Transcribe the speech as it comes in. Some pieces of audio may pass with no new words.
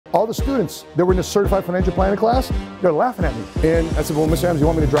all the students that were in the certified financial planning class, they're laughing at me. And I said, well, Mr. Adams, you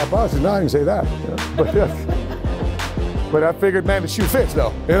want me to drop out? I said, no, I didn't say that. But I figured, man, the shoe fits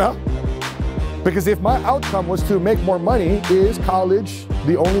though, you know? Because if my outcome was to make more money, is college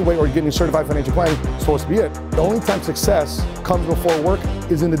the only way, or getting certified financial planning, supposed to be it? The only time success comes before work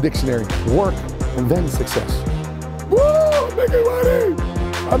is in the dictionary. Work and then success. Woo, I'm making money.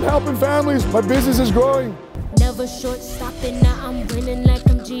 I'm helping families. My business is growing. Never short stopping, now I'm winning like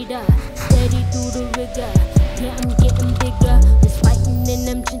I'm Jeter. Steady through the rigor, yeah, I'm getting bigger. Was fighting in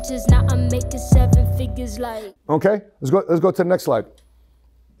them trenches, now I'm making 7 figures like. Okay, let's go to the next slide.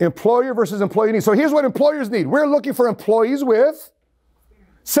 Employer versus employee needs. So here's what employers need. We're looking for employees with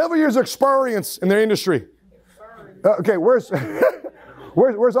several years of experience in their industry. Okay, where's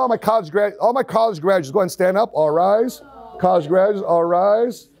all my college graduates? All my college graduates, go ahead and stand up. All rise. College graduates, all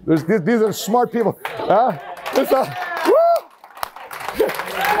rise. These are the smart people.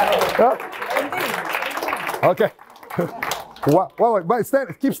 Okay.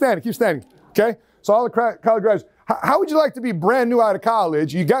 Wait, keep standing. Okay. So all the college graduates, how would you like to be brand new out of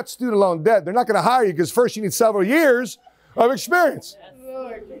college? You got student loan debt. They're not going to hire you because first you need several years of experience.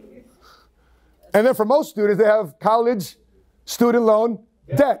 And then for most students, they have college student loan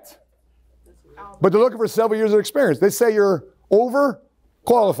debt. But they're looking for several years of experience. They say you're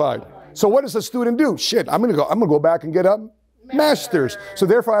overqualified. So what does a student do? Shit, I'm gonna go back and get a master's. So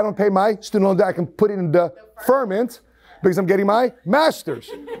therefore I don't pay my student loan debt. I can put it in deferment because I'm getting my master's.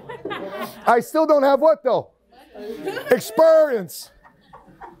 I still don't have what though? Experience.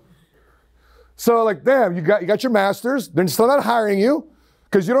 So like, damn, you got your master's. They're still not hiring you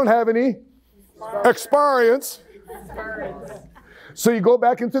because you don't have any experience. So you go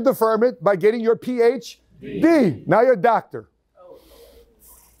back into deferment by getting your PhD. Now you're a doctor.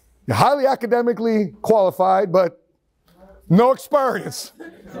 You're highly academically qualified, but no experience.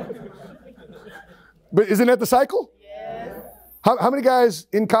 But isn't that the cycle? Yes. How many guys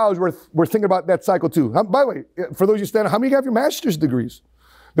in college were thinking about that cycle too? By the way, for those of you standing, how many have your master's degrees?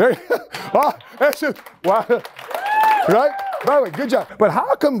 There. Oh, that's it. Wow. Right? By the way, good job. But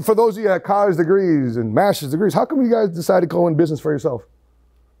how come for those of you that have college degrees and master's degrees, how come you guys decided to go in business for yourself?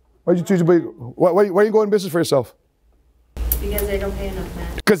 Why did you choose to be, why are you going in business for yourself? Because they don't pay enough,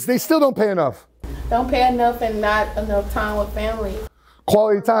 man. Because they still don't pay enough. Don't pay enough and not enough time with family.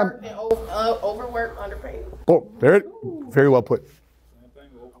 Quality time. Overworked, underpaid. Oh, there it, very well put.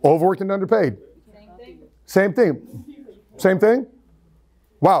 Overworked and underpaid. Same thing. Same thing?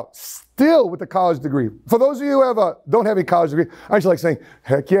 Wow, still with a college degree. For those of you who don't have a college degree, I just like saying,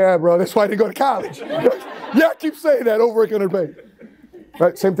 heck yeah, bro, that's why I didn't go to college. Yeah, keep saying that, overworked and underpaid.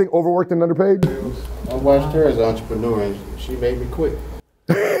 Right, same thing, overworked and underpaid. I watched her as an entrepreneur and she made me quit.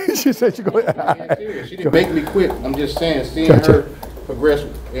 She said she go. She didn't make me quit. I'm just saying, seeing her progress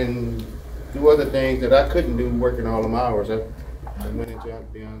and do other things that I couldn't do working all them hours. I went into the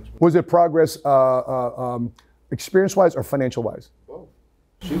entrepreneur. Was it progress experience-wise or financial-wise? Whoa.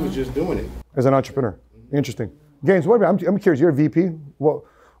 She was just doing it. As an entrepreneur. Interesting. Gaines, wait a minute, I'm curious, you're a VP. Well,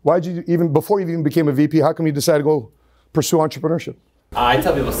 why did you even, before you even became a VP, how come you decided to go pursue entrepreneurship? I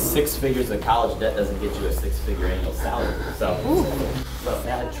tell people 6 figures of college debt doesn't get you a 6-figure annual salary. So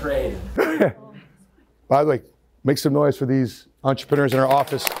that trade. By the way, make some noise for these entrepreneurs in our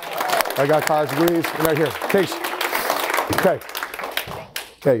office. I got college degrees right here. Case.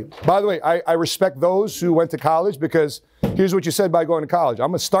 Okay. By the way, I respect those who went to college because here's what you said by going to college. I'm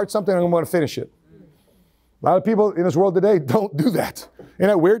going to start something and I'm going to finish it. A lot of people in this world today don't do that. Isn't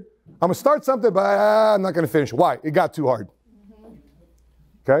that weird? I'm going to start something, but I'm not going to finish it. Why? It got too hard.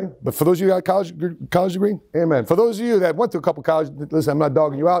 Okay? But for those of you who got a college degree, amen. For those of you that went to a couple college, listen, I'm not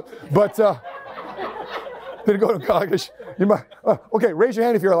dogging you out, but didn't go to college. You might, okay, raise your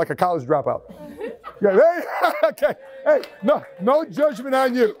hand if you're like a college dropout. Yeah, hey, okay. Hey, no judgment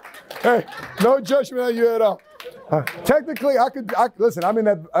on you. Hey, no judgment on you at all. Technically, listen. I'm in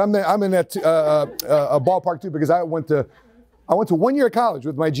that ballpark too because I went to 1 year of college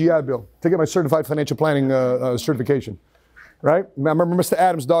with my GI Bill to get my certified financial planning certification. Right? I remember Mr.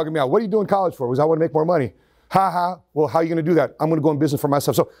 Adams dogging me out. What are you doing college for? Was I want to make more money? Well, how are you going to do that? I'm going to go in business for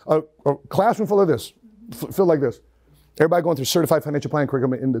myself. So a classroom full of this, filled like this. Everybody going through certified financial planning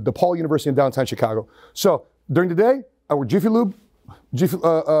curriculum in the DePaul University in downtown Chicago. So during the day, I work Jiffy Lube,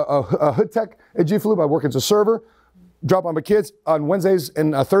 Hood Tech at Jiffy Lube. I work as a server, drop on my kids. On Wednesdays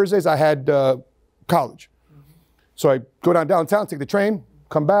and Thursdays, I had college. So I go downtown, take the train,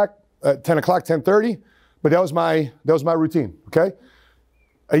 come back at 10 o'clock, 10:30. But that was my routine, okay?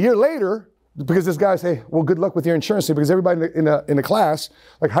 A year later, because this guy say, well, good luck with your insurance, because everybody in the class,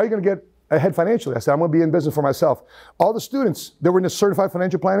 like, how are you gonna get ahead financially. I said, I'm going to be in business for myself. All the students that were in the certified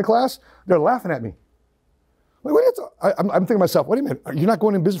financial planning class, they're laughing at me. Like, I'm thinking to myself, what do you mean? You're not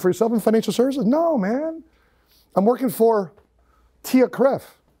going in business for yourself in financial services? No, man. I'm working for Tia Kref.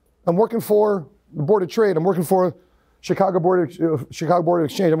 I'm working for the Board of Trade. I'm working for Chicago Board of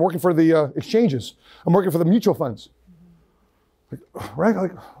Exchange. I'm working for the exchanges. I'm working for the mutual funds. Like, right?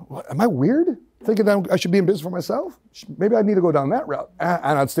 Like, what, am I weird? Thinking that I should be in business for myself? Maybe I need to go down that route.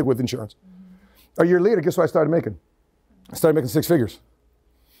 And I'd stick with insurance. A year later, guess what I started making? I started making 6 figures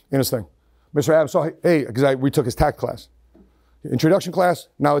in this thing. Mr. Adams saw, hey, because we took his tax class. Introduction class,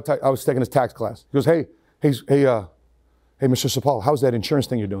 now I was taking his tax class. He goes, hey, Mr. Sapaula, how's that insurance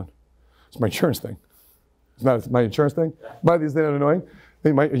thing you're doing? It's my insurance thing. It's not my insurance thing? But is that annoying?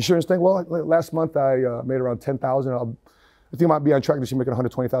 My insurance thing, well, last month I made around $10,000. I think I might be on track this year making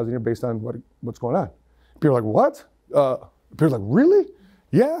 $120,000 a year based on what's going on. People are like, what? People are like, really?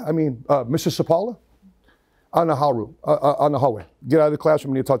 Yeah, I mean, Mr. Sapaula, on the hallway. Get out of the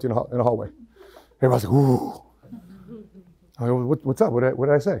classroom and you talk to you in the hallway. Everybody's like, ooh. I go, what's up? What did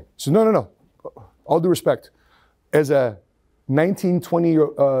I say? So no. All due respect. As a 19, 20-year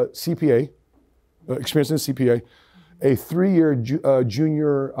CPA, experienced in CPA, a 3-year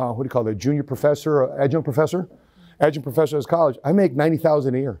junior, what do you call that? Junior professor, adjunct professor at college, I make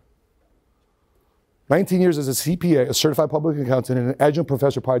 $90,000 a year. 19 years as a CPA, a certified public accountant, and an adjunct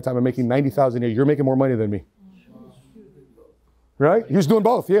professor part-time, I'm making $90,000 a year. You're making more money than me. Right? He was doing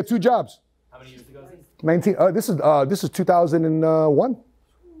both. He had 2 jobs. How many years ago? 19. This is 2001.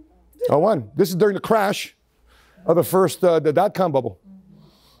 This is during the crash of the first the dot-com bubble.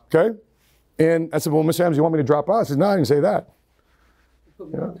 Okay? And I said, well, Mr. Adams, you want me to drop out? I said, no, I didn't say that.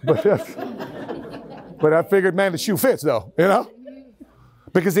 But I figured, man, the shoe fits, though, you know?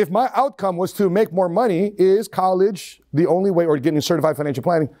 Because if my outcome was to make more money, is college the only way, or getting certified financial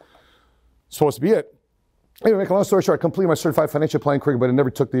planning, supposed to be it? Anyway, make a long story short, I completed my certified financial planning curriculum, but I never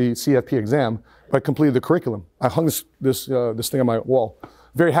took the CFP exam, but I completed the curriculum. I hung this thing on my wall.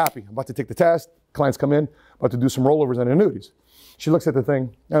 Very happy. I'm about to take the test. Clients come in, about to do some rollovers and annuities. She looks at the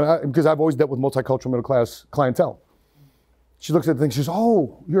thing, and because I've always dealt with multicultural middle-class clientele. She looks at the thing, she says,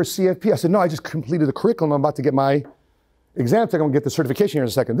 oh, you're a CFP. I said, no, I just completed the curriculum. I'm about to get my exam. I'm going to get the certification here in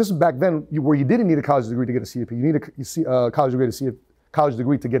a second. This is back then where you didn't need a college degree to get a CFP. You need a college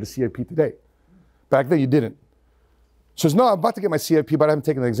degree to get a CFP today. Back then, you didn't. She says, no, I'm about to get my CFP, but I haven't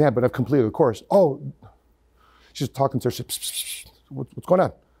taken the exam, but I've completed the course. Oh, she's talking to her. She says, psst, psst, psst. What's going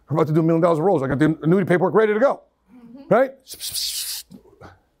on? I'm about to do $1 million of rolls. I got the annuity paperwork ready to go. Right?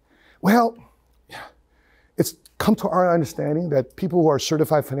 Well, it's come to our understanding that people who are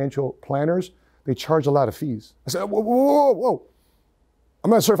certified financial planners, they charge a lot of fees. I said, whoa. I'm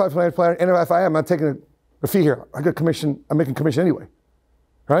not a certified financial planner, and if I am, I'm not taking a fee here. I got commission, I'm making commission anyway.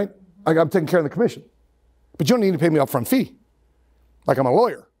 Right? I'm taking care of the commission. But you don't need to pay me upfront fee, like I'm a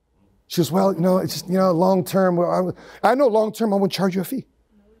lawyer. She goes, well, it's just, long term. I know long term I won't charge you a fee.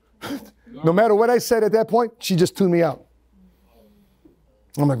 No matter what I said at that point, she just tuned me out.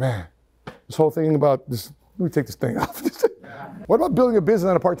 I'm like, man, this whole thing about this, let me take this thing off. What about building a business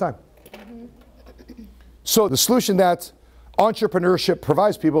on a part-time? So the solution that entrepreneurship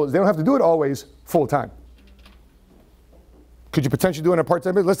provides people is they don't have to do it always full-time. Could you potentially do it on a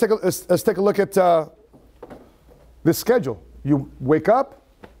part-time business? Let's take a look at this schedule. You wake up,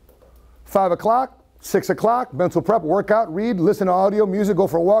 5 o'clock, 6 o'clock, mental prep, workout, read, listen to audio, music, go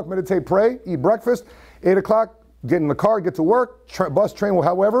for a walk, meditate, pray, eat breakfast. 8 o'clock, get in the car, get to work, bus, train,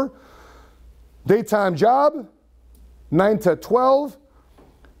 however. Daytime job, 9 to 12.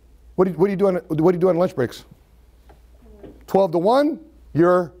 What do you do on lunch breaks? 12 to 1,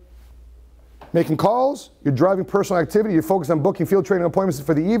 you're making calls, you're driving personal activity, you're focused on booking field training appointments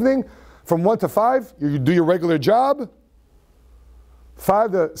for the evening. From 1 to 5, you do your regular job.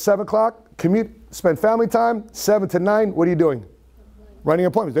 5 to 7 o'clock, commute, spend family time. 7 to 9, what are you doing? Running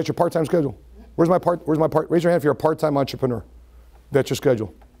appointments. That's your part-time schedule. Where's my part? Raise your hand if you're a part-time entrepreneur. That's your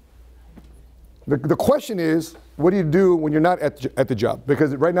schedule. The question is, what do you do when you're not at the job?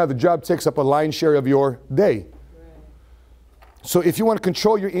 Because right now the job takes up a lion's share of your day. So if you want to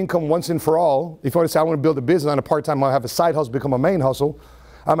control your income once and for all, if you want to say, I want to build a business on a part-time, I'll have a side hustle become a main hustle,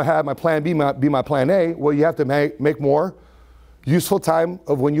 I'm going to have my plan B be my plan A, well, you have to make more useful time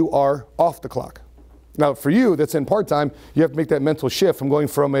of when you are off the clock. Now, for you that's in part-time, you have to make that mental shift from going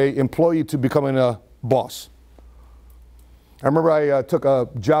from an employee to becoming a boss. I remember I took a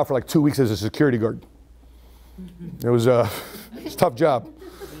job for like 2 weeks as a security guard. It was a tough job,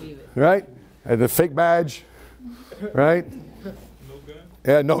 right? I had the fake badge, right? No gun?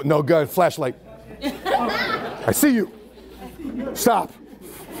 Yeah, no gun, flashlight. I see you. Stop.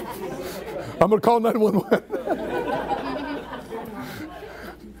 I'm gonna call 911.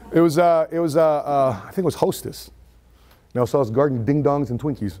 It was I think it was Hostess. You know, so I was guarding ding dongs and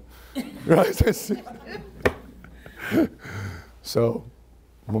Twinkies. Right? So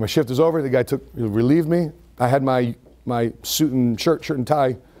when my shift is over, the guy relieved me. I had my suit and shirt and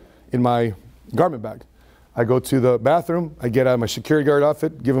tie in my garment bag. I go to the bathroom, I get out of my security guard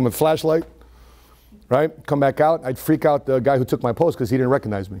outfit, give him a flashlight, right? Come back out, I'd freak out the guy who took my post because he didn't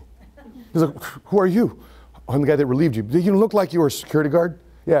recognize me. He's like, who are you? I'm the guy that relieved you. You look like you were a security guard?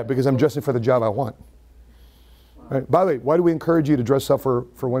 Yeah, because I'm dressing for the job I want. Right? By the way, why do we encourage you to dress up for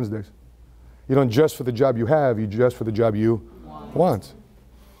Wednesdays? You don't dress for the job you have, you dress for the job you want.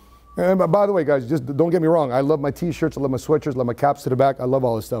 And by the way, guys, just don't get me wrong. I love my t-shirts, I love my sweatshirts, I love my caps to the back. I love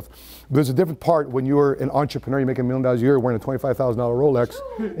all this stuff. But there's a different part when you're an entrepreneur, you make $1 million a year, wearing a $25,000 Rolex,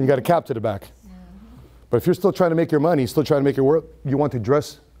 and you got a cap to the back. But if you're still trying to make your money, still trying to make your work, you want to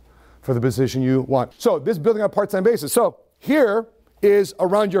dress for the position you want. So this is building on a part-time basis. So here is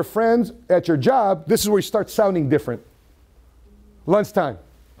around your friends at your job. This is where you start sounding different. Lunchtime.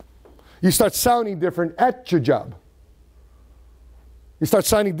 You start sounding different at your job. You start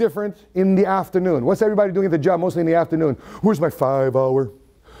sounding different in the afternoon. What's everybody doing at the job mostly in the afternoon? Where's my 5 hour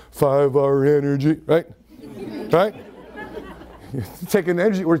energy, right? Right? Taking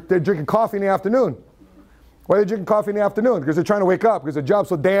energy, or they're drinking coffee in the afternoon. Why are they drinking coffee in the afternoon? Because they're trying to wake up, because the job's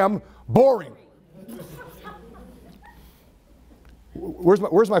so damn boring.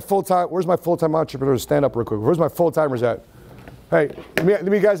 Where's my full-time entrepreneur? Stand up real quick. Where's my full-timers at? Hey, let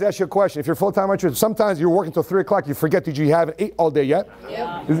me guys ask you a question. If you're a full-time entrepreneur, sometimes you're working till 3 o'clock, you forget that you haven't ate all day yet.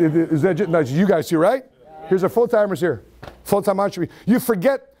 Yep. Is that just, you guys too, right? Yeah. Here's our full-timers here. Full-time entrepreneur. You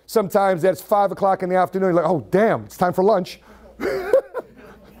forget sometimes that it's 5 o'clock in the afternoon. You're like, oh, damn, it's time for lunch.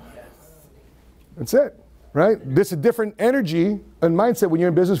 That's it, right? This is a different energy and mindset when you're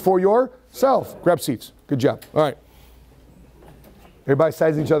in business for yourself. Grab seats. Good job. All right. Everybody's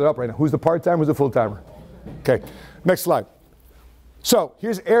sizing each other up right now. Who's the part-timer? Who's the full-timer? Okay. Next slide. So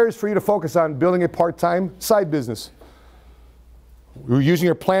here's areas for you to focus on building a part-time side business. We're using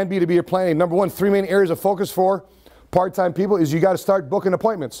your plan B to be your plan A. Number one, 3 main areas of focus for part-time people is you got to start booking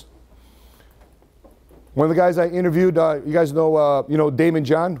appointments. One of the guys I interviewed, you guys know Damon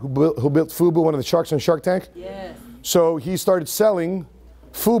John, who built Fubu, one of the sharks on Shark Tank? Yes. So he started selling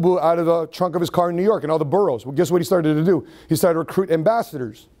Fubu out of the trunk of his car in New York and all the boroughs. Well, guess what he started to do? He started to recruit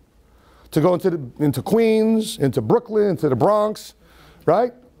ambassadors to go into Queens, into Brooklyn, into the Bronx.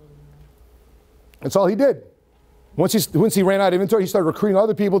 Right? That's all he did. Once he ran out of inventory, he started recruiting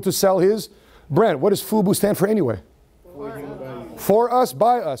other people to sell his brand. What does FUBU stand for anyway? For us,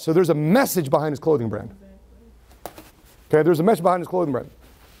 by us. So there's a message behind his clothing brand. Okay, there's a message behind his clothing brand.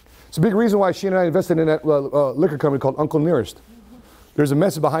 It's a big reason why she and I invested in that liquor company called Uncle Nearest. There's a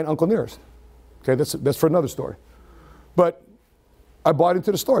message behind Uncle Nearest. Okay, that's for another story. But I bought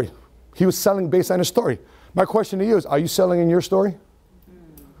into the story. He was selling based on his story. My question to you is, are you selling in your story?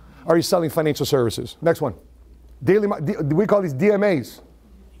 Are you selling financial services? Next one. We call these DMAs.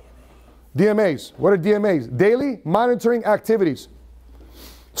 DMAs. What are DMAs? Daily monitoring activities.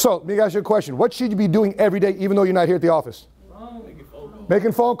 So let me ask you a question. What should you be doing every day even though you're not here at the office?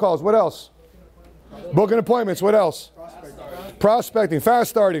 Making phone calls. What else? Booking appointments. What else? Prospecting.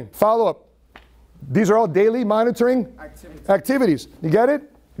 Fast starting. Follow up. These are all daily monitoring activities. You get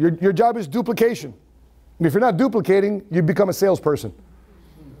it? Your job is duplication. And if you're not duplicating, you become a salesperson.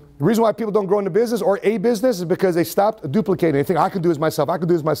 The reason why people don't grow into business or a business is because they stopped duplicating. They think, I can do this myself, I can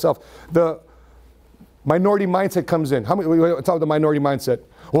do this myself. The minority mindset comes in. We talk about the minority mindset.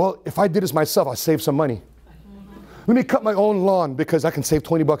 Well, if I did this myself, I'll save some money. Let me cut my own lawn because I can save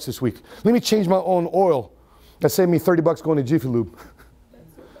 20 bucks this week. Let me change my own oil. That saved me 30 bucks going to Jiffy Lube.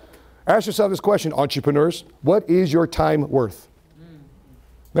 Ask yourself this question, entrepreneurs. What is your time worth?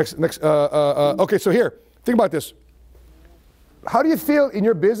 Okay, so here, think about this. How do you feel in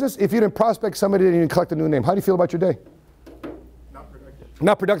your business if you didn't prospect somebody and you didn't collect a new name? How do you feel about your day? Not productive.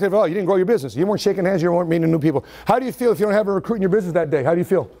 Not productive at all. You didn't grow your business. You weren't shaking hands. You weren't meeting new people. How do you feel if you don't have a recruit in your business that day? How do you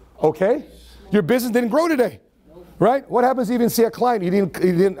feel? Okay. Your business didn't grow today. Right? What happens if you didn't see a client? You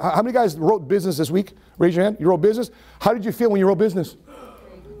didn't, how many guys wrote business this week? Raise your hand. You wrote business. How did you feel when you wrote business?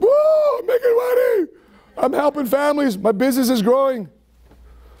 Woo! I'm making money. I'm helping families. My business is growing.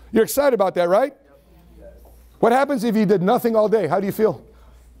 You're excited about that, right? What happens if you did nothing all day? How do you feel?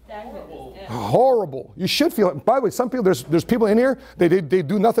 Horrible. You should feel it. By the way, some people, there's people in here, they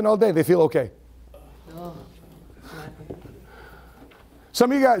do nothing all day. They feel okay.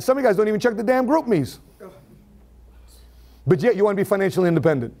 Some of you guys don't even check the damn group me's. But yet you want to be financially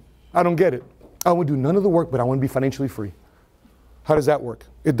independent. I don't get it. I want to do none of the work, but I want to be financially free. How does that work?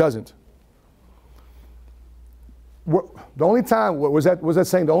 It doesn't. The only time, what was that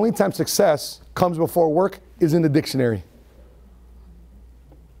saying? The only time success comes before work is in the dictionary.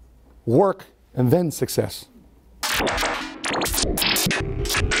 Work and then success.